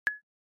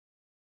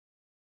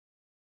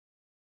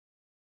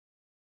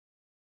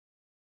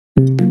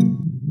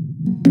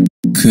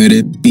Could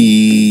it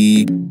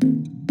be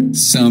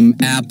some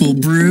apple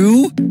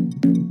brew?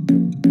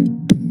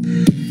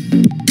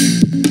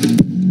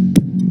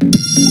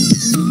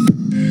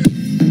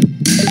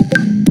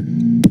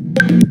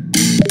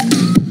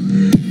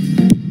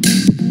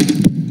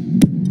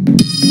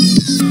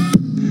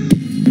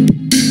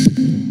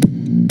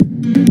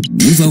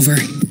 Move over.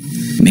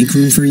 Make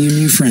room for your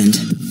new friend.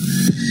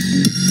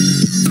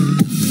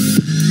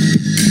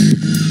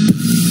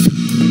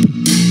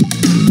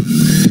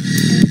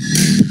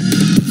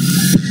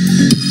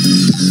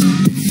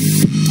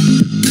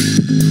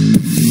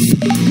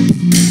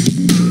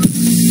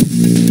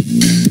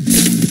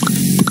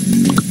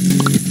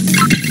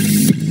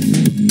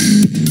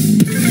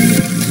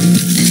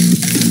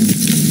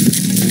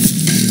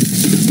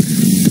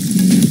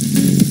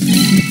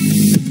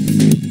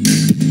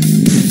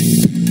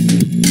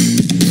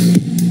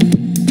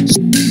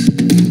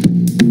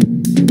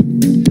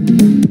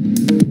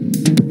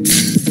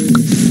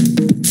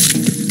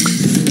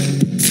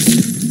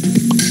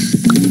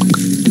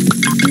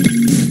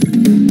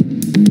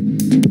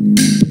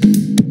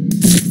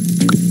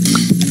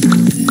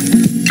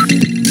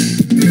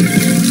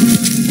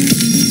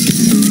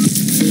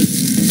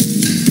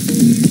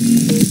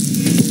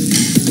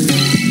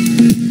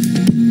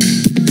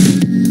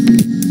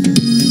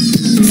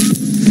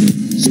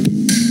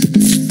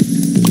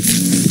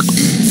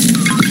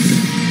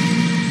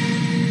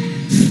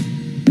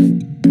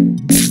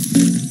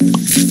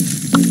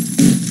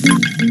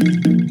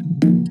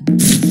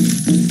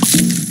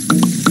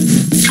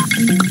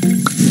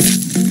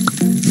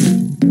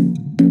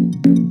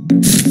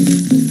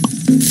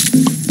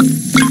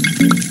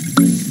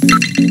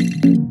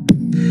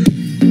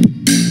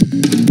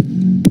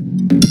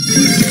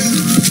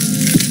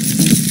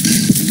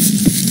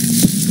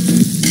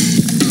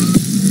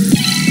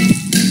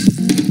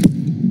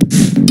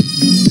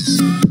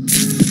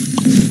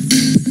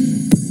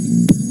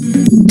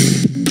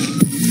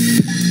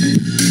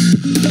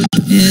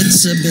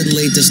 It's a bit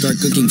late to start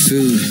cooking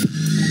food.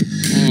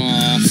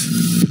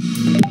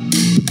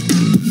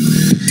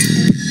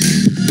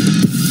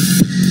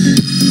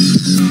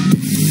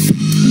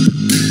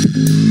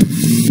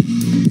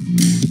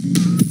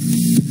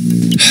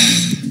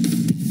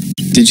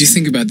 Did you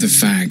think about the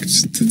fact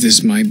that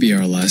this might be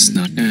our last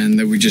night and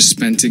that we just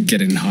spent it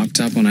getting hopped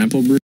up on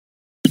apple brew?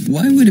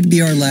 Why would it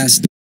be our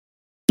last?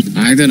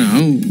 I don't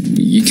know.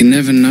 You can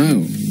never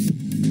know.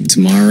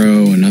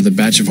 Tomorrow, another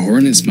batch of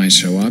hornets might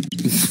show up.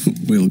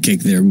 We'll kick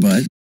their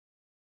butt.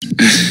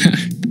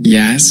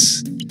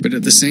 Yes, but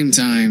at the same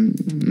time,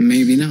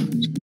 maybe not.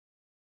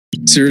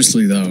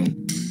 Seriously though,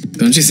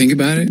 don't you think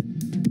about it?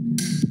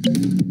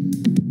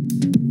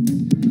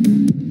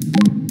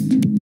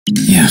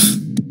 Yeah,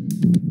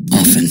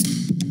 often.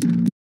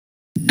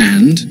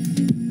 And?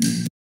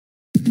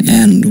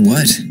 And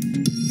what?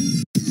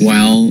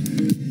 Well,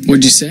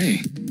 what'd you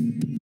say?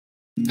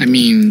 I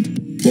mean,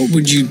 what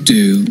would you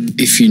do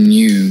if you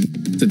knew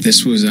that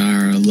this was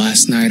our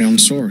last night on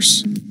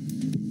Source?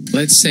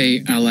 Let's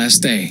say our last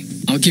day.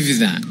 I'll give you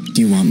that.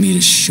 Do you want me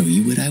to show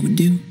you what I would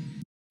do?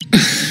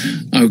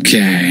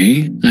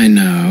 Okay, I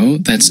know.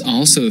 That's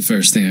also the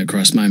first thing that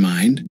crossed my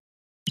mind.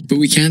 But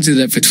we can't do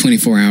that for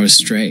 24 hours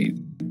straight.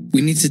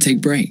 We need to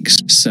take breaks.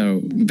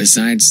 So,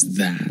 besides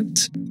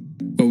that,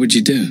 what would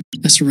you do?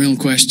 That's a real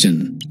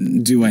question.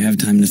 Do I have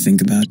time to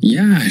think about it?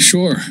 Yeah,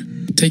 sure.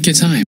 Take your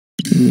time.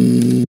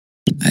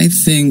 I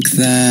think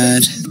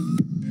that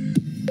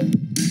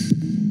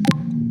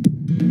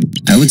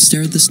I would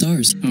stare at the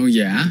stars. Oh,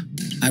 yeah?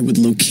 I would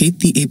locate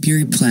the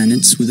apiary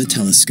planets with a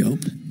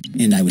telescope,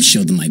 and I would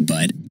show them my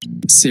butt.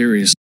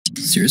 Seriously?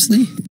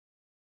 Seriously?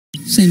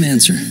 Same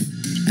answer.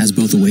 As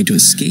both a way to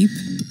escape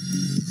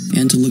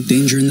and to look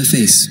danger in the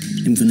face.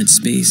 Infinite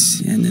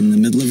space, and in the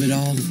middle of it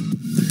all,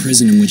 the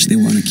prison in which they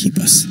want to keep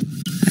us.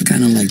 I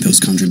kind of like those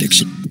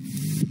contradictions.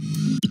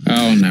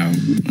 Oh, no.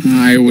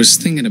 I was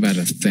thinking about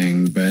a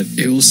thing, but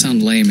it will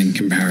sound lame in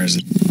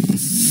comparison.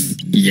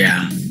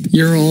 Yeah,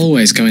 you're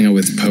always coming up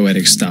with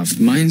poetic stuff.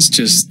 Mine's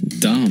just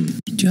dumb.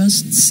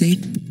 Just say...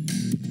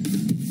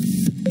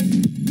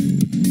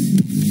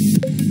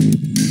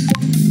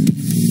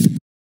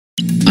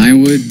 I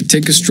would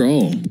take a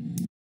stroll.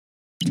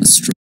 A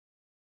stroll?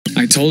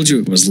 I told you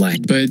it was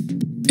late, but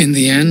in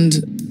the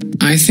end,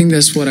 I think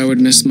that's what I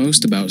would miss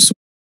most about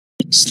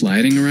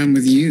sliding around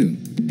with you,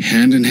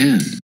 hand in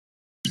hand.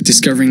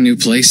 Discovering new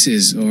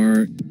places,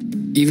 or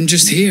even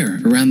just here,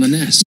 around the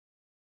nest.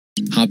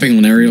 Hopping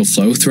on aerial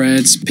flow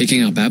threads,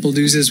 picking up apple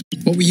deuces,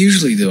 what we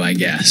usually do, I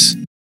guess.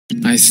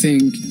 I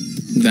think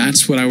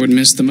that's what I would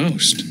miss the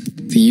most.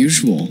 The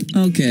usual.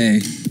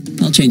 Okay,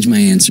 I'll change my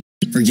answer.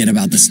 Forget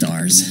about the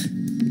stars.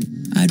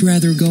 I'd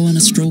rather go on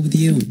a stroll with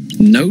you.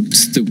 Note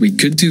that we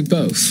could do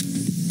both.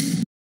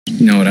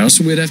 You know what else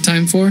we'd have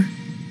time for?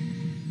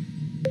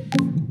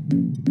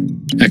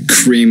 A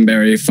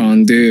creamberry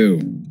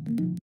fondue.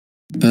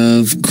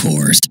 Of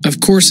course. Of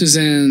course as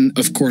in,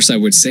 of course I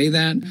would say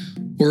that,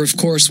 or of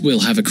course we'll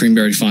have a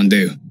creamberry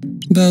fondue.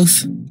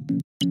 Both.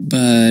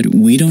 But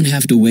we don't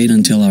have to wait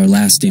until our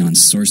last day on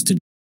Source to...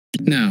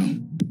 No,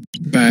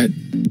 But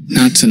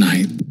not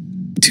tonight.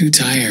 Too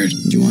tired.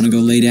 Do you want to go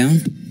lay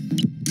down?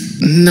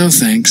 No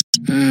thanks.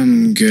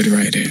 I'm good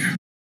right here.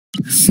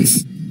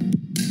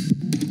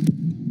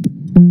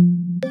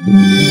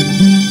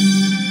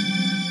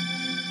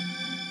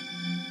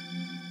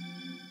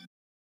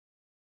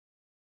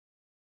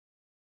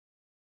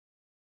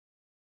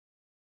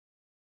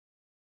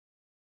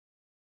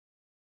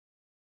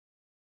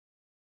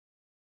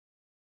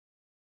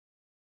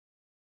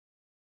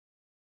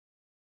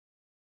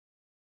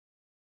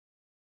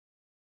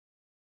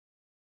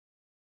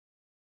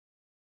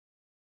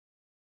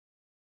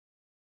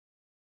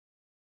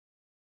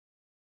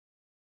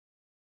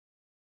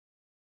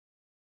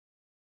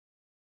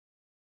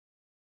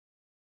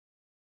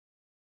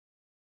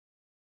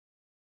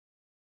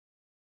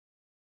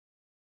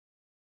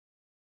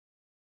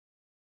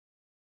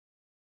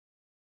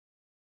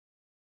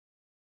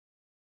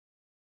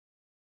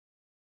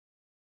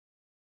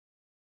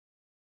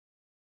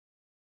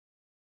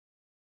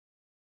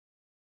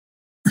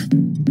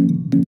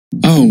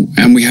 Oh,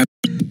 and we have...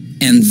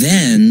 And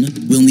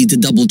then we'll need to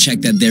double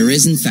check that there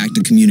is in fact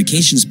a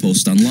communications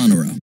post on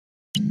Lonero.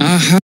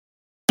 Aha!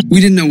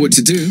 We didn't know what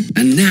to do,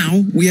 and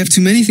now we have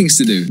too many things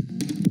to do.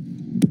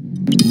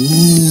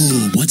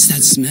 Ooh, what's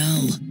that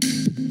smell?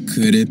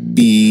 Could it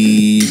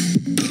be...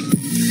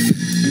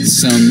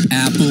 some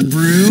apple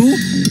brew?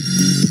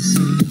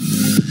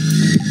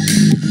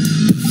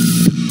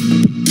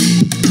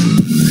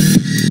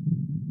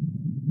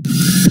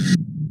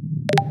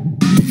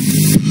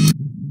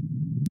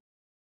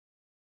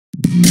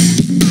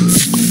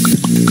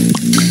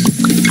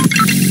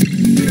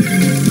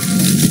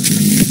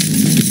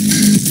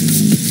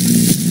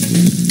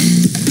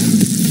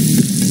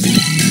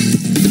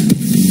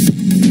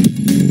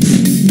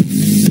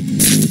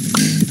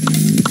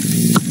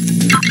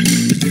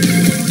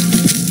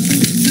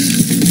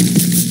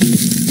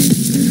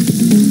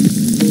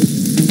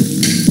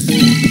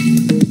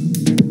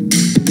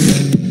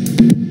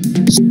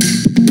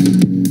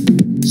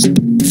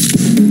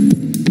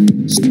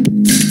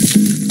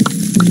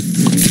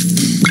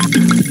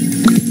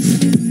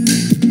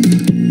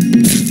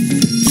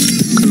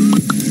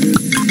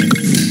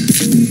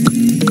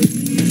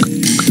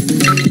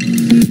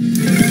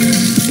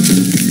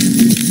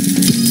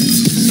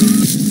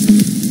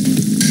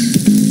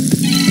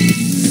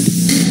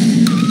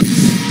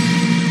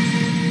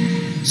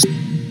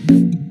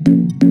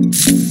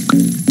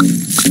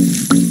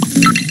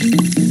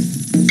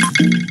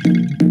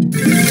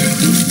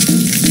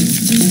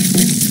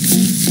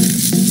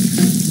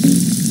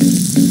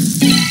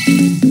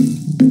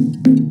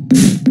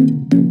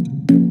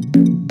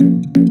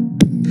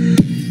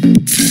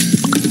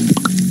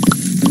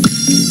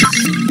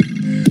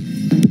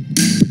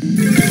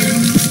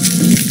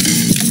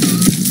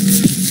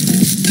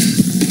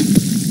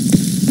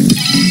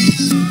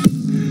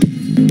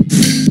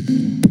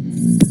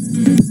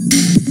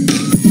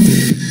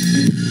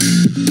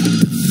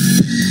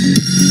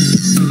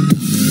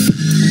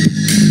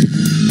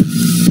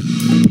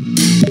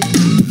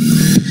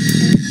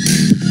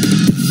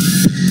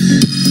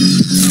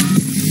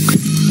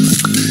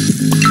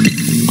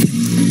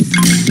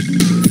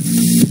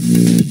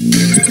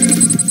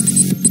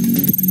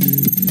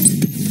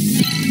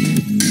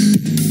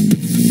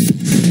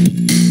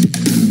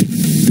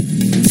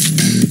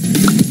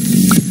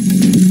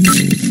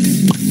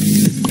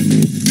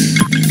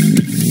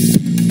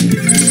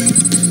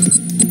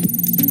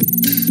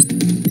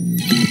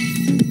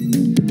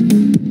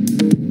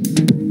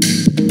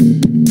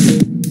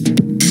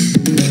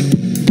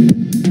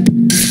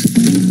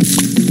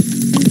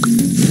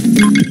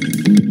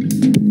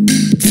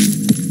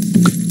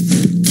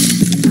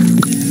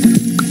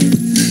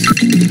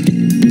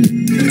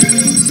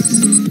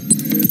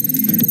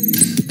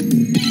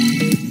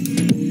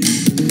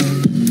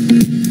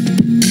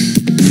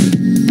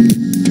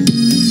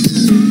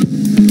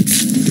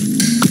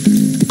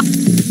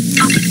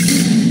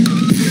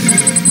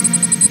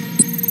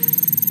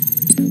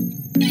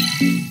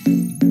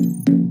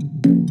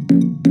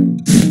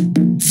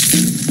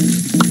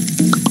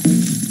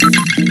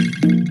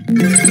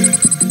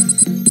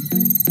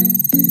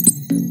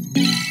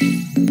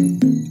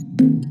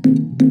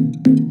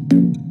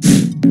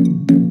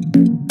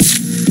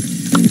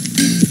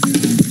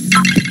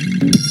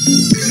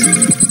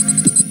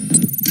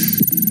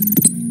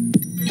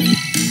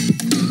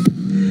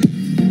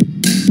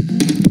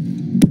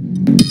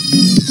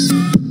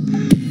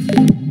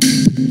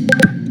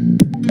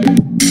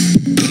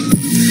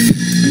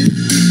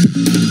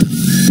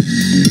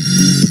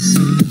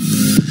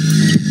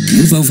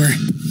 Move over.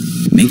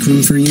 Make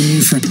room for you and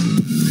your friend.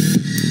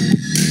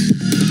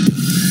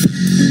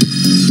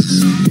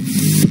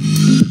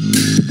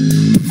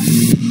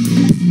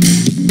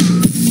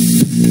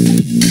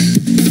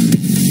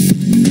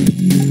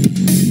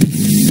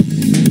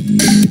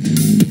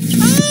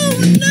 Oh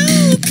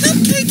no!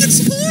 Cupcake,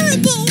 it's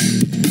horrible!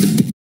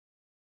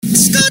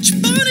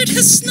 Scotch Bonnet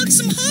has snuck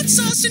some hot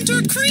sauce into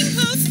her cream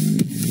puff.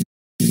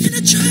 And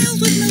a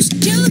child with most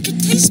delicate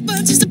taste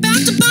buds is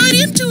about to bite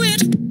into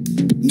it.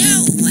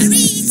 No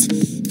worries.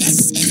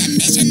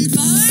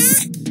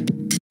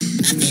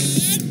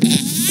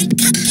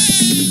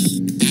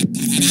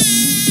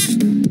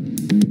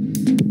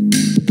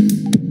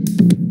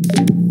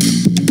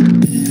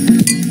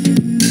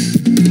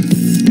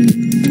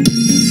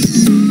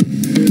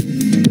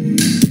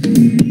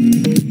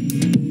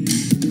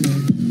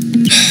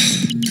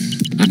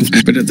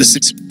 the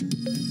six.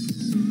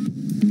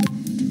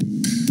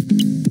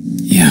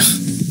 Yeah,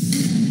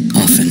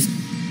 often.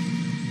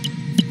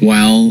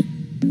 Well,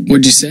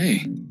 what'd you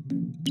say?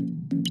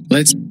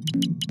 Let's.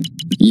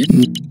 Yeah.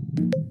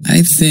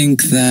 I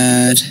think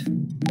that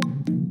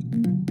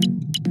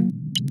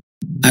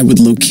I would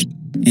look,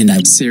 and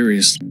I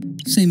Serious.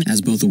 same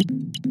as both.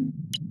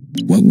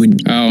 What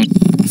would Oh,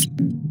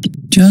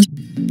 just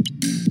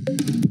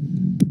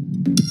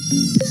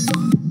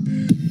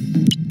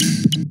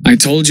I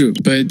told you,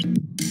 but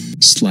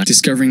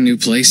discovering new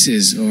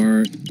places,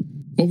 or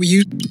what were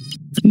you?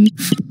 You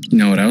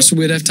know what else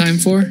we'd have time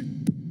for?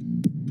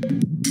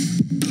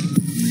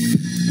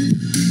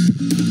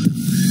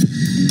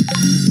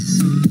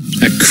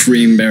 A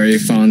creamberry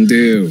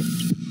fondue.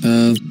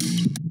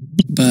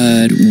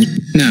 but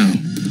No,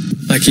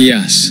 like a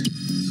yes.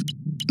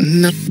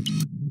 No.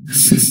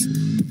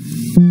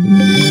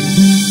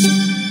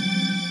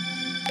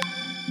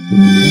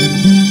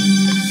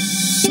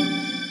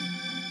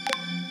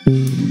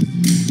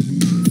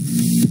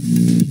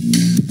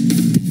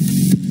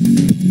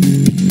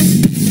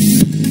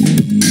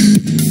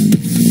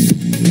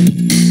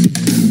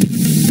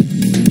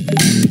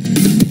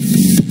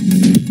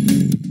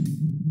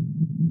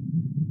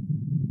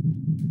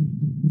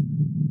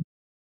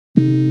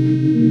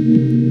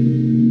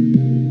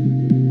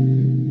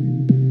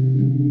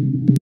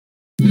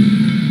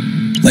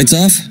 lights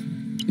off?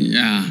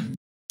 Yeah.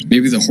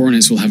 Maybe the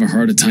Hornets will have a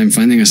harder time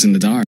finding us in the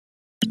dark.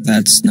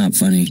 That's not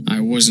funny.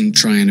 I wasn't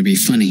trying to be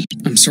funny.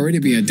 I'm sorry to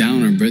be a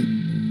downer, but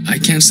I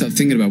can't stop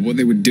thinking about what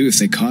they would do if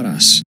they caught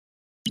us.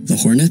 The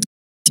Hornet?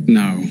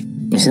 No,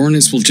 the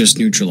Hornets will just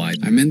neutralize.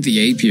 I meant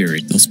the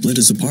apiary. They'll split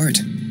us apart.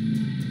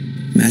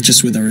 Match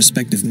us with our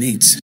respective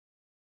mates.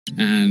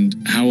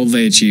 And how will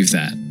they achieve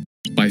that?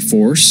 By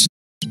force?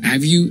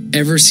 Have you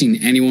ever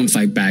seen anyone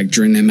fight back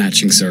during their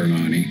matching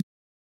ceremony?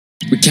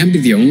 We can't be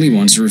the only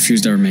ones who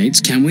refused our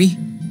mates, can we?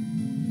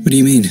 What do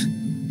you mean?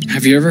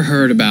 Have you ever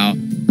heard about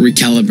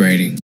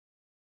recalibrating?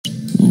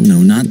 Oh no,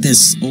 not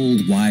this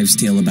old wives'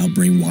 tale about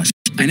brainwashing.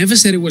 I never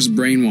said it was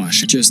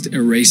brainwash, just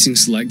erasing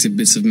selected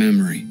bits of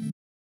memory.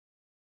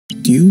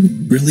 Do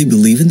you really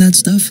believe in that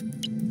stuff?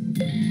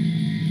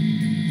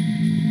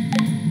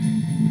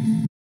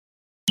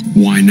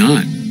 Why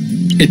not?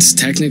 It's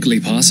technically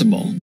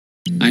possible.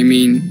 I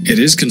mean, it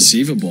is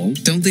conceivable.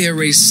 Don't they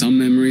erase some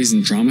memories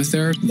in trauma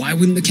therapy? Why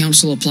wouldn't the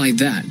council apply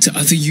that to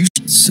other uses?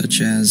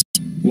 Such as...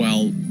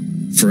 Well,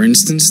 for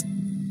instance,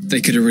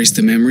 they could erase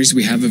the memories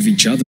we have of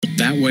each other.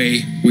 That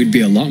way, we'd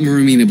be a lot more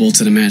amenable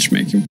to the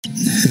matchmaking.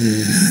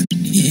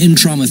 In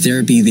trauma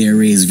therapy, they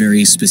erase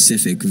very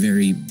specific,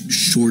 very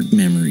short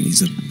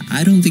memories.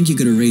 I don't think you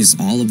could erase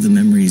all of the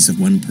memories of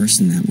one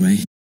person that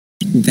way.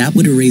 That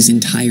would erase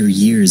entire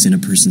years in a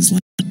person's life.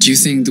 Do you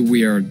think that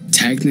we are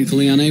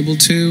technically unable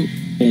to,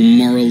 or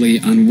morally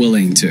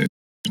unwilling to?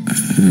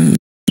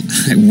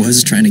 I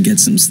was trying to get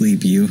some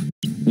sleep, you.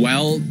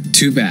 Well,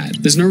 too bad.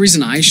 There's no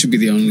reason I should be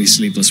the only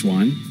sleepless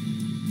one.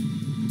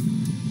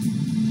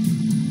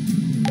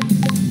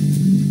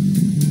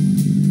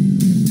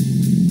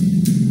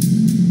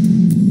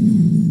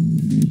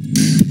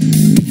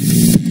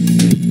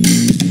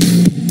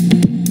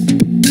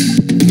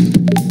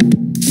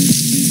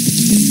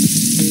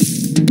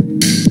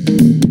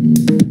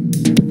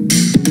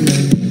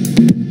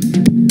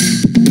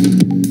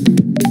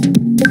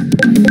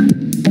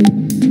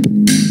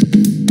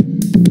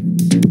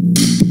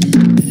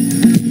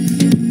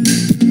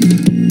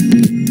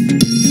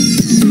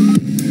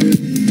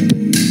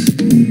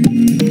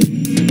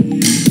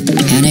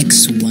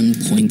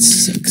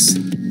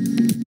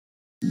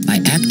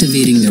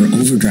 Activating their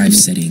overdrive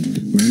setting,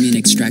 Mermian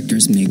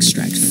extractors may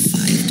extract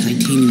 5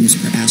 titaniums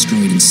per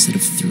asteroid instead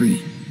of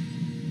 3.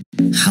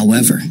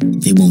 However,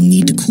 they will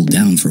need to cool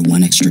down for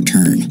 1 extra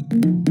turn.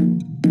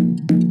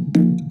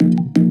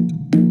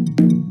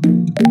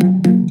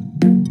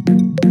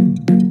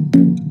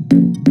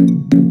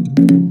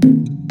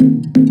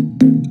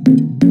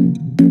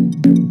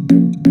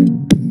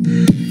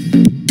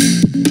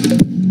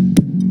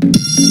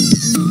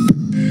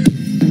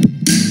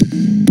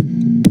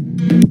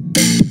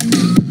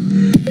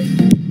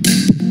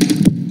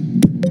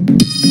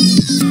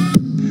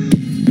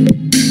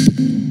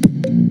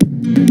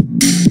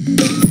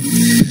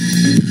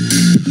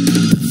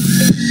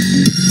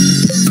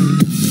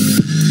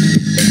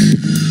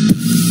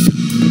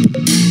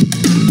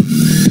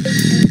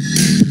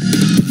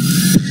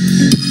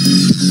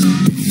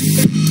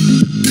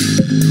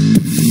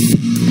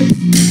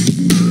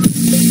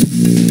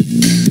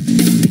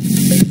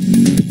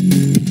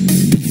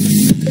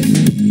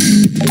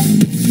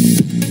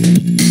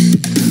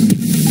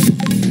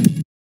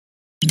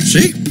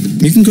 See?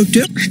 You can cook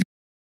too.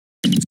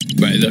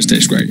 Right, those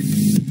taste great.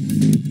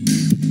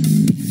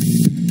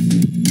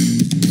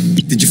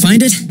 Did you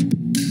find it?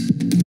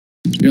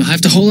 You'll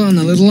have to hold on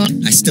a little longer.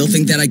 I still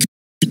think that I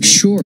could.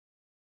 Sure.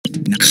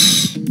 No.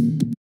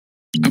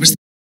 I was...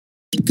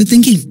 Good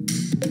thinking.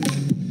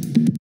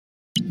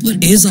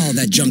 What is all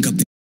that junk up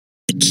there?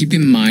 Keep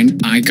in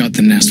mind, I got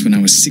the nest when I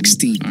was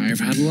 16.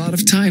 I've had a lot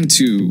of time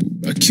to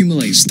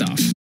accumulate stuff.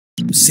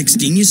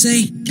 16, you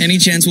say? Any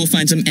chance we'll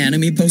find some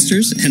anime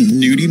posters and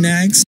nudie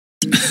mags?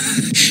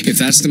 If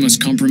that's the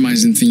most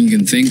compromising thing you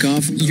can think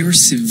of, you're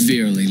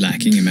severely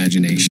lacking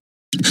imagination.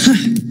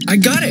 I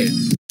got it!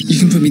 You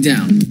can put me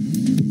down.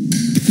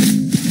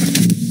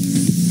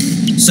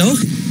 So?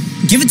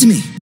 Give it to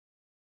me.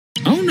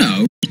 Oh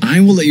no, I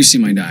will let you see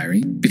my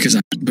diary,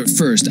 but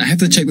first, I have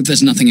to check that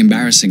there's nothing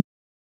embarrassing.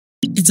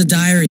 It's a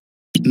diary.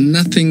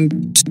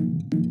 Nothing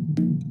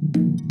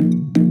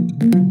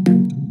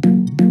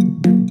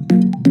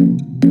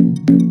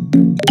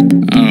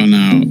Oh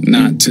no,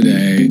 not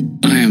today.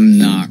 I am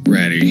not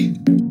ready.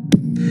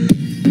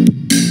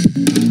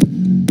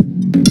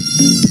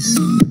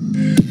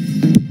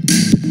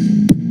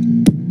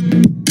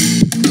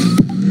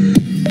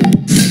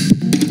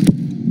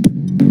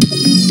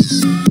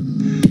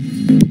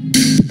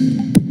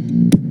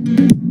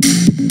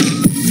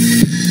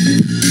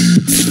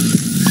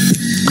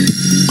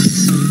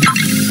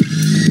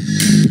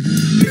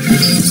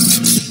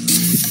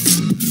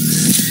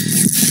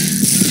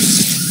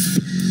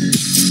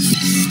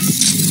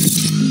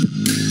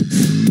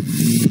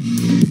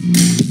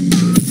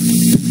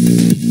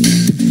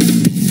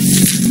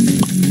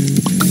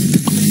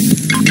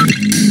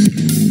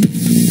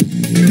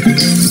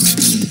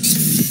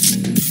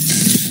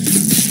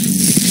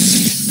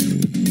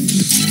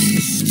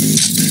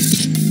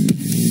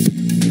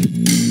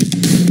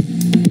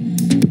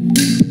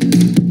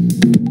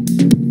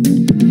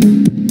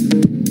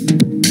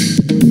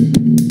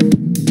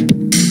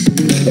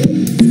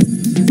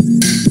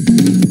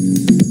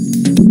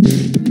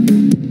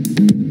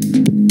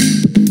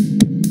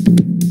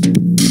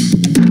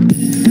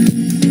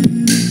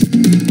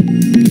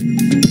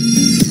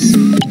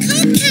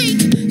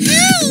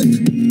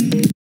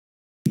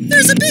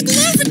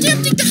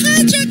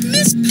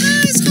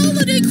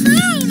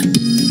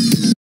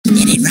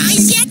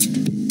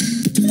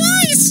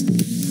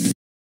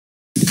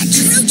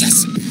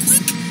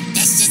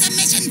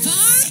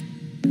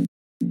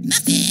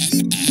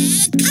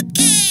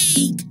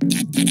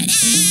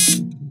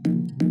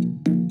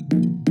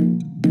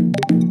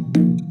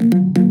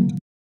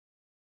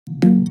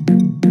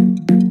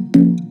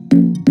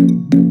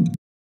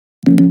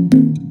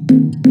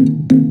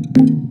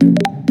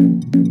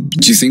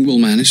 Do you think we'll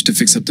manage to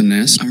fix up the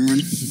nest?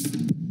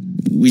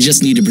 We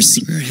just need to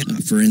proceed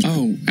for in.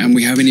 Oh, and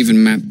we haven't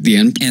even mapped the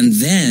end. And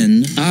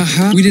then...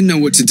 We didn't know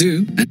what to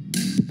do.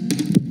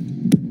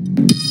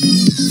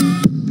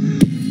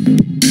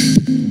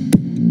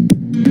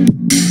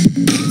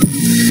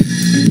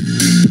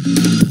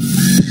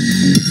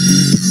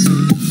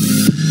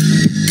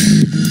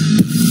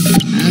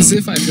 As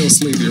if I feel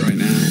sleepy right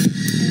now.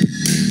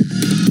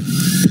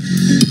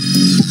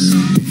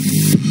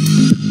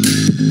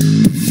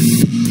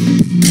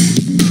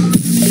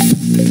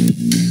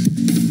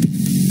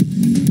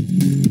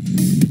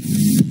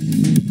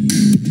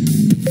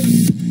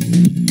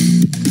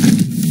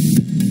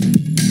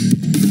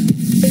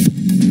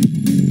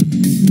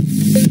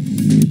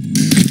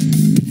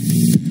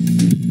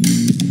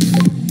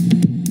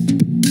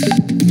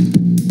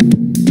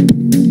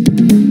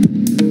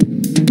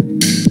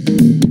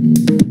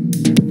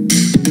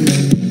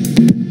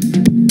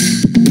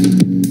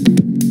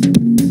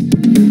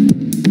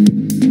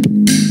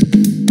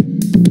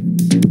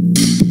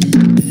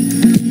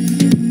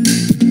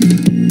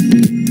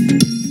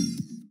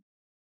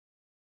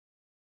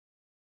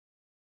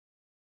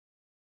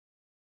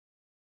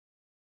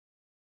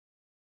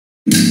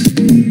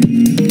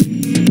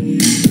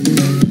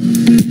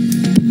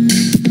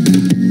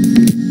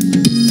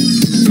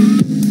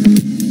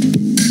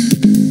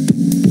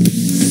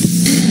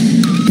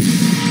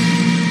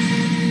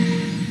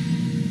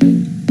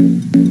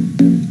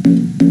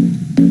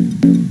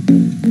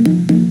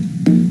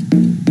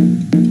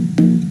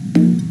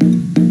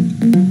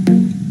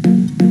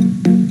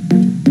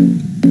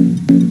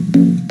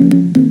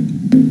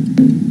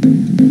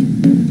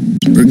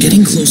 We're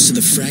getting close to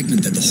the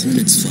fragment that the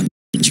Hornets flooded.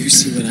 Do you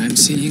see what I'm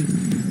seeing?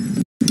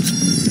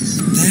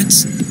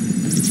 That's...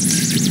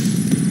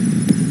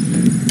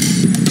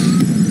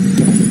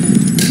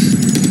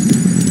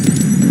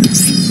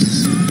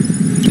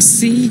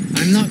 See?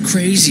 I'm not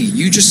crazy.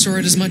 You just saw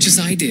it as much as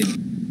I did.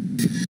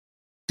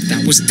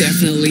 That was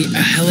definitely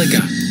a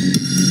heliga.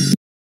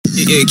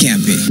 It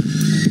can't be.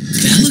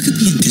 The Helica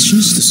be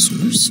indigenous to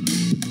Source?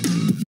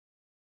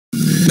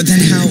 But then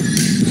how...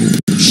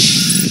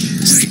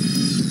 Okay.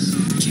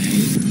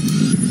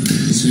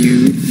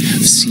 You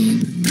have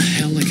seen a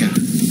heliga.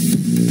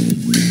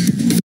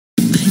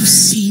 I've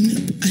seen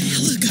a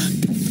Helica.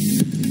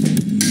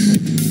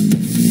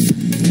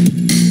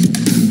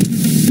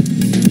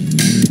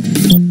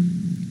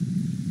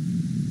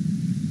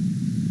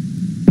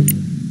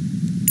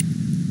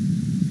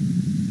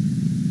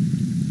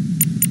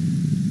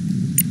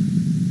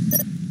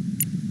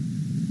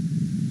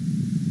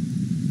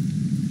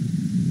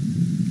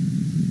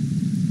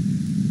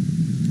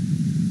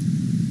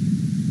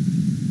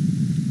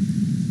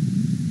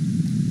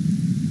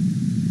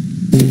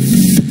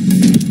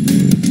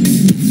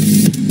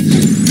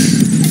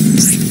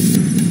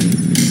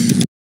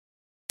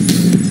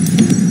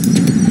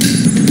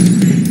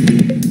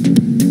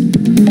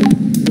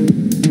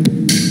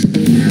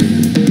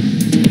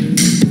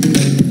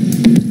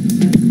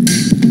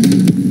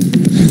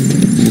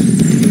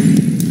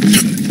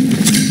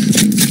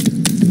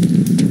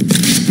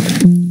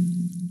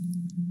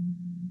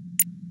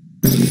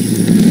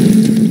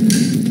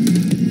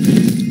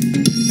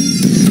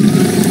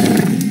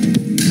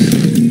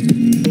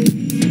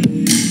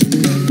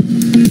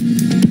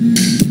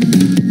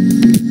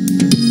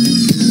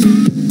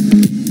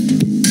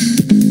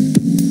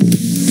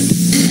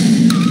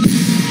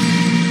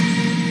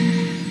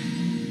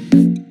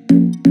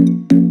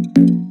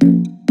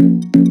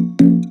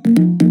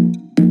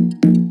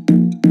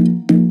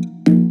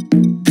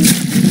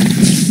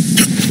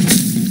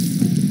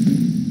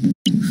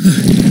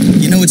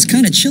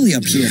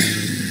 up here.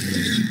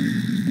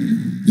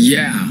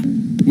 Yeah,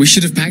 we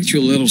should have packed you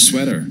a little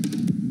sweater.